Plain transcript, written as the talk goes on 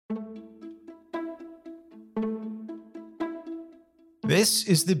This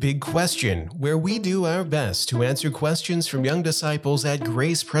is The Big Question, where we do our best to answer questions from young disciples at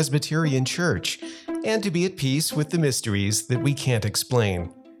Grace Presbyterian Church and to be at peace with the mysteries that we can't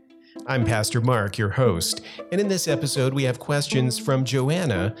explain. I'm Pastor Mark, your host, and in this episode we have questions from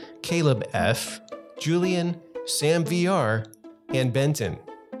Joanna, Caleb F., Julian, Sam VR, and Benton.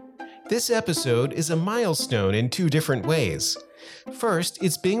 This episode is a milestone in two different ways. First,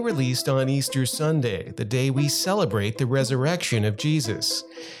 it's being released on Easter Sunday, the day we celebrate the resurrection of Jesus.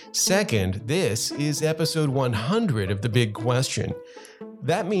 Second, this is episode 100 of The Big Question.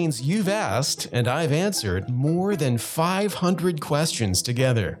 That means you've asked, and I've answered, more than 500 questions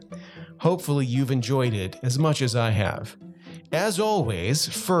together. Hopefully you've enjoyed it as much as I have. As always,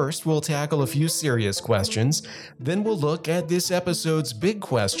 first we'll tackle a few serious questions, then we'll look at this episode's big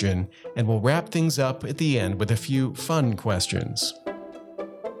question, and we'll wrap things up at the end with a few fun questions.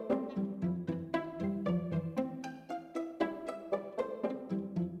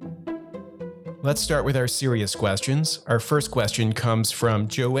 Let's start with our serious questions. Our first question comes from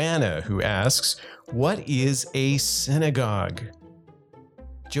Joanna, who asks, "What is a synagogue?"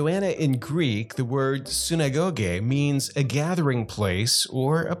 Joanna, in Greek, the word synagoge means a gathering place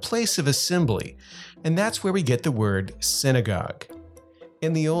or a place of assembly, and that's where we get the word synagogue.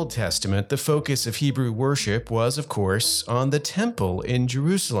 In the Old Testament, the focus of Hebrew worship was, of course, on the temple in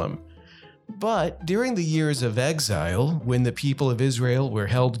Jerusalem. But during the years of exile, when the people of Israel were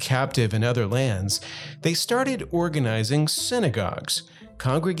held captive in other lands, they started organizing synagogues,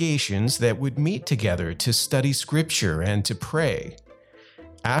 congregations that would meet together to study scripture and to pray.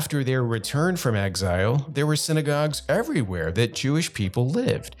 After their return from exile, there were synagogues everywhere that Jewish people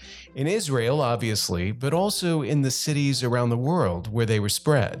lived. In Israel, obviously, but also in the cities around the world where they were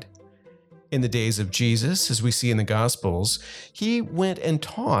spread. In the days of Jesus, as we see in the Gospels, he went and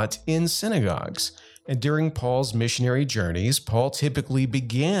taught in synagogues. And during Paul's missionary journeys, Paul typically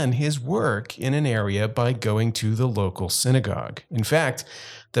began his work in an area by going to the local synagogue. In fact,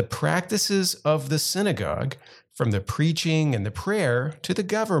 the practices of the synagogue, from the preaching and the prayer to the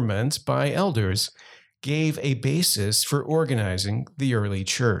government by elders, gave a basis for organizing the early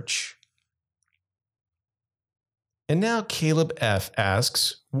church. And now Caleb F.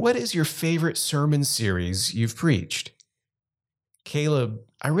 asks, "What is your favorite sermon series you've preached?" Caleb,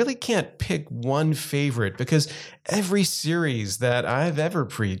 I really can't pick one favorite because every series that I've ever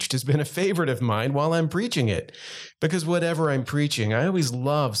preached has been a favorite of mine while I'm preaching it. Because whatever I'm preaching, I always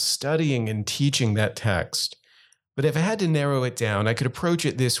love studying and teaching that text. But if I had to narrow it down, I could approach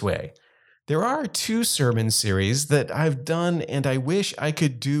it this way. There are two sermon series that I've done and I wish I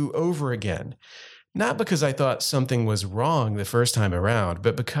could do over again. Not because I thought something was wrong the first time around,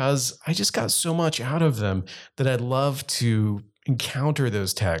 but because I just got so much out of them that I'd love to encounter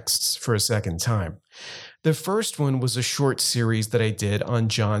those texts for a second time. The first one was a short series that I did on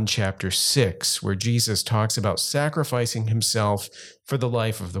John chapter 6, where Jesus talks about sacrificing himself for the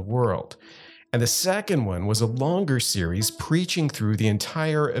life of the world. And the second one was a longer series preaching through the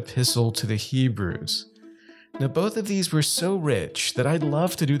entire epistle to the Hebrews. Now, both of these were so rich that I'd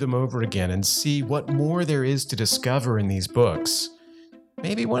love to do them over again and see what more there is to discover in these books.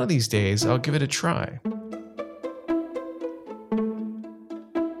 Maybe one of these days I'll give it a try.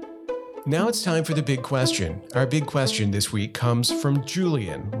 Now it's time for the big question. Our big question this week comes from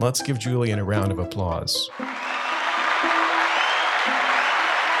Julian. Let's give Julian a round of applause.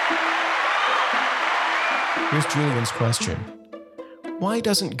 Here's Julian's question. Why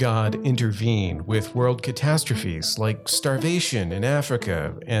doesn't God intervene with world catastrophes like starvation in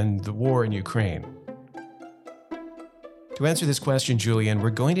Africa and the war in Ukraine? To answer this question, Julian, we're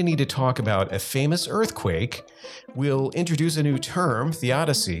going to need to talk about a famous earthquake. We'll introduce a new term,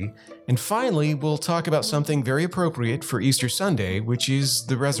 theodicy, and finally, we'll talk about something very appropriate for Easter Sunday, which is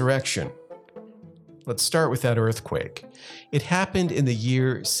the resurrection. Let's start with that earthquake. It happened in the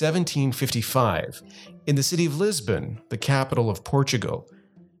year 1755 in the city of Lisbon, the capital of Portugal.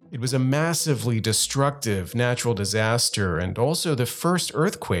 It was a massively destructive natural disaster and also the first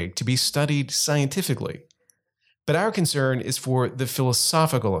earthquake to be studied scientifically. But our concern is for the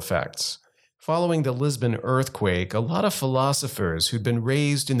philosophical effects. Following the Lisbon earthquake, a lot of philosophers who'd been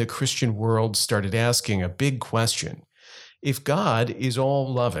raised in the Christian world started asking a big question. If God is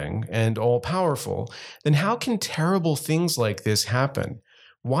all-loving and all-powerful, then how can terrible things like this happen?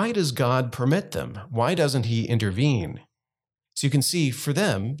 Why does God permit them? Why doesn't he intervene? So you can see, for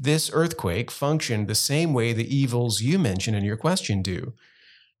them, this earthquake functioned the same way the evils you mention in your question do.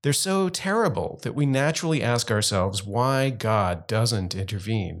 They're so terrible that we naturally ask ourselves why God doesn't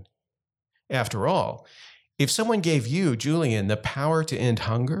intervene. After all, if someone gave you, Julian, the power to end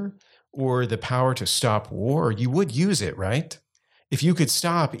hunger or the power to stop war, you would use it, right? If you could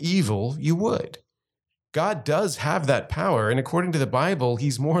stop evil, you would. God does have that power, and according to the Bible,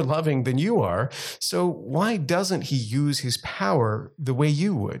 he's more loving than you are. So why doesn't he use his power the way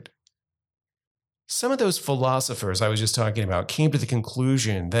you would? Some of those philosophers I was just talking about came to the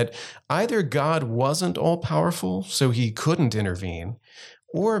conclusion that either God wasn't all powerful, so he couldn't intervene,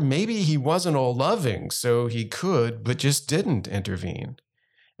 or maybe he wasn't all loving, so he could, but just didn't intervene.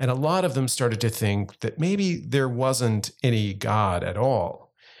 And a lot of them started to think that maybe there wasn't any God at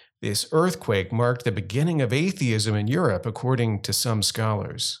all. This earthquake marked the beginning of atheism in Europe, according to some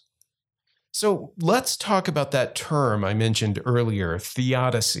scholars. So let's talk about that term I mentioned earlier,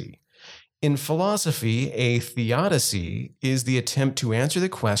 theodicy. In philosophy, a theodicy is the attempt to answer the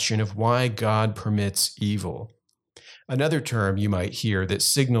question of why God permits evil. Another term you might hear that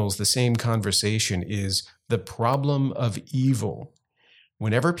signals the same conversation is the problem of evil.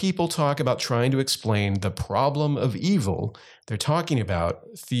 Whenever people talk about trying to explain the problem of evil, they're talking about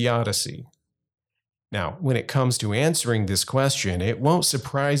theodicy. Now, when it comes to answering this question, it won't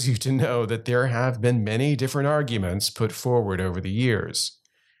surprise you to know that there have been many different arguments put forward over the years.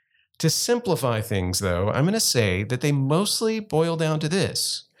 To simplify things, though, I'm going to say that they mostly boil down to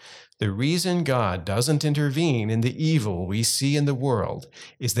this. The reason God doesn't intervene in the evil we see in the world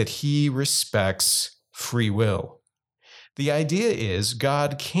is that he respects free will. The idea is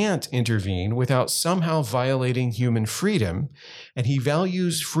God can't intervene without somehow violating human freedom, and he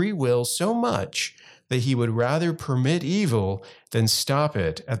values free will so much that he would rather permit evil than stop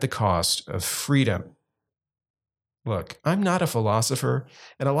it at the cost of freedom. Look, I'm not a philosopher,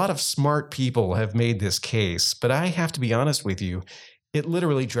 and a lot of smart people have made this case, but I have to be honest with you, it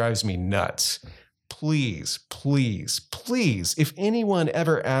literally drives me nuts. Please, please, please, if anyone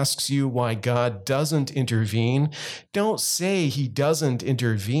ever asks you why God doesn't intervene, don't say he doesn't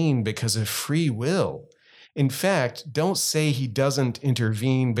intervene because of free will. In fact, don't say he doesn't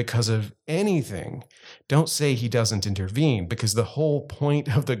intervene because of anything. Don't say he doesn't intervene, because the whole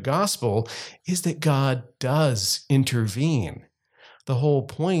point of the gospel is that God does intervene. The whole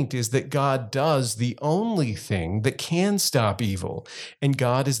point is that God does the only thing that can stop evil, and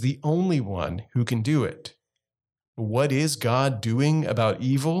God is the only one who can do it. What is God doing about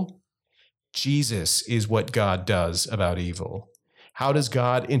evil? Jesus is what God does about evil. How does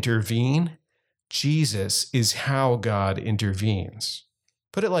God intervene? Jesus is how God intervenes.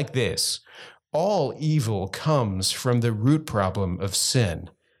 Put it like this: all evil comes from the root problem of sin.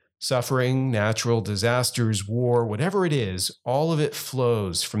 Suffering, natural disasters, war, whatever it is, all of it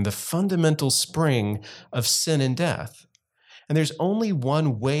flows from the fundamental spring of sin and death. And there's only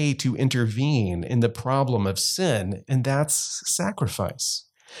one way to intervene in the problem of sin, and that's sacrifice.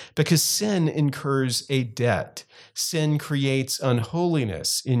 Because sin incurs a debt. Sin creates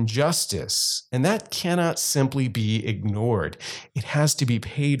unholiness, injustice, and that cannot simply be ignored. It has to be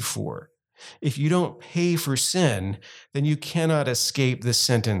paid for. If you don't pay for sin, then you cannot escape the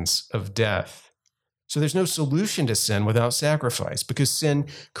sentence of death. So there's no solution to sin without sacrifice, because sin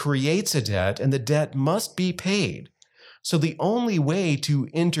creates a debt, and the debt must be paid. So the only way to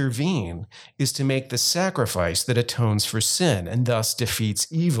intervene is to make the sacrifice that atones for sin and thus defeats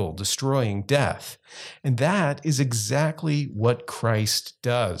evil, destroying death. And that is exactly what Christ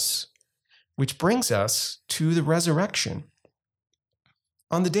does. Which brings us to the resurrection.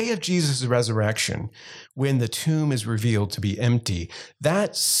 On the day of Jesus' resurrection, when the tomb is revealed to be empty,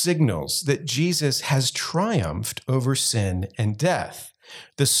 that signals that Jesus has triumphed over sin and death.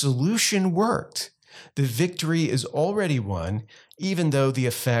 The solution worked. The victory is already won, even though the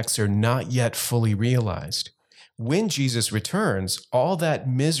effects are not yet fully realized. When Jesus returns, all that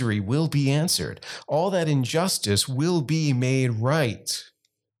misery will be answered. All that injustice will be made right.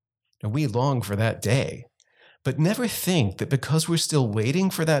 And we long for that day. But never think that because we're still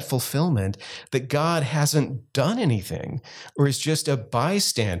waiting for that fulfillment, that God hasn't done anything or is just a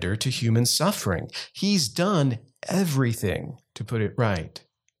bystander to human suffering. He's done everything to put it right.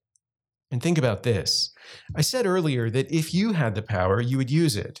 And think about this. I said earlier that if you had the power, you would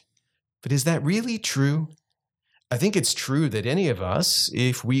use it. But is that really true? I think it's true that any of us,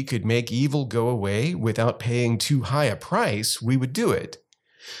 if we could make evil go away without paying too high a price, we would do it.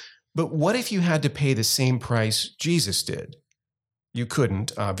 But what if you had to pay the same price Jesus did? You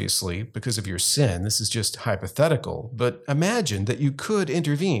couldn't, obviously, because of your sin. This is just hypothetical. But imagine that you could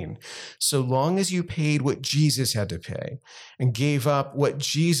intervene, so long as you paid what Jesus had to pay and gave up what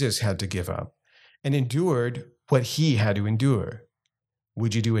Jesus had to give up and endured what he had to endure.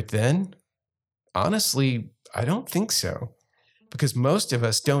 Would you do it then? Honestly, I don't think so, because most of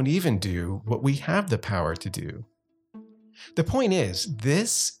us don't even do what we have the power to do. The point is,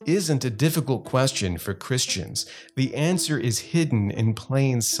 this isn't a difficult question for Christians. The answer is hidden in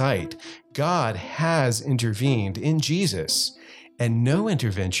plain sight. God has intervened in Jesus, and no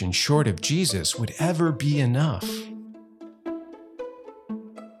intervention short of Jesus would ever be enough.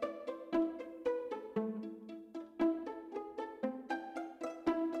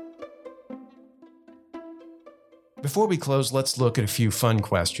 Before we close, let's look at a few fun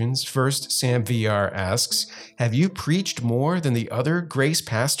questions. First, Sam VR asks, have you preached more than the other Grace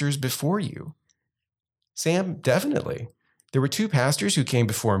pastors before you? Sam, definitely. There were 2 pastors who came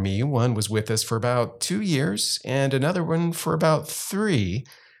before me. One was with us for about 2 years and another one for about 3.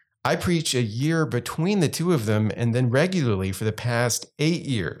 I preached a year between the 2 of them and then regularly for the past 8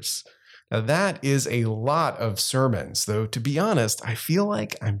 years. Now that is a lot of sermons, though to be honest, I feel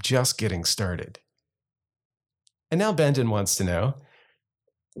like I'm just getting started. And now Benton wants to know,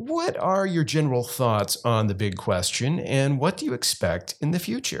 what are your general thoughts on the big question and what do you expect in the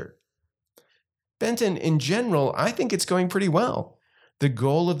future? Benton, in general, I think it's going pretty well. The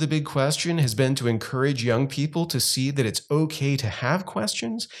goal of the big question has been to encourage young people to see that it's okay to have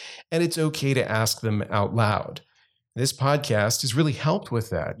questions and it's okay to ask them out loud. This podcast has really helped with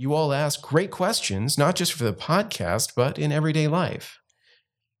that. You all ask great questions, not just for the podcast, but in everyday life.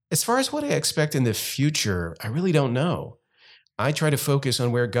 As far as what I expect in the future, I really don't know. I try to focus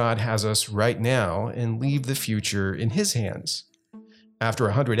on where God has us right now and leave the future in His hands. After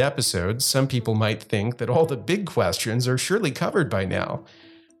 100 episodes, some people might think that all the big questions are surely covered by now.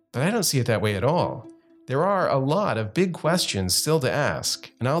 But I don't see it that way at all. There are a lot of big questions still to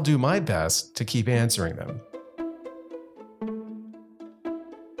ask, and I'll do my best to keep answering them.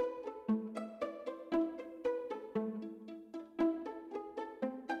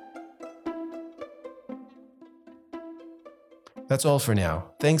 That's all for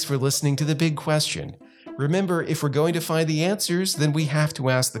now. Thanks for listening to The Big Question. Remember, if we're going to find the answers, then we have to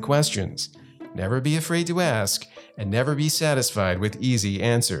ask the questions. Never be afraid to ask, and never be satisfied with easy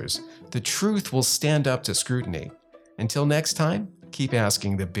answers. The truth will stand up to scrutiny. Until next time, keep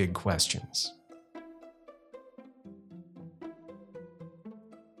asking the big questions.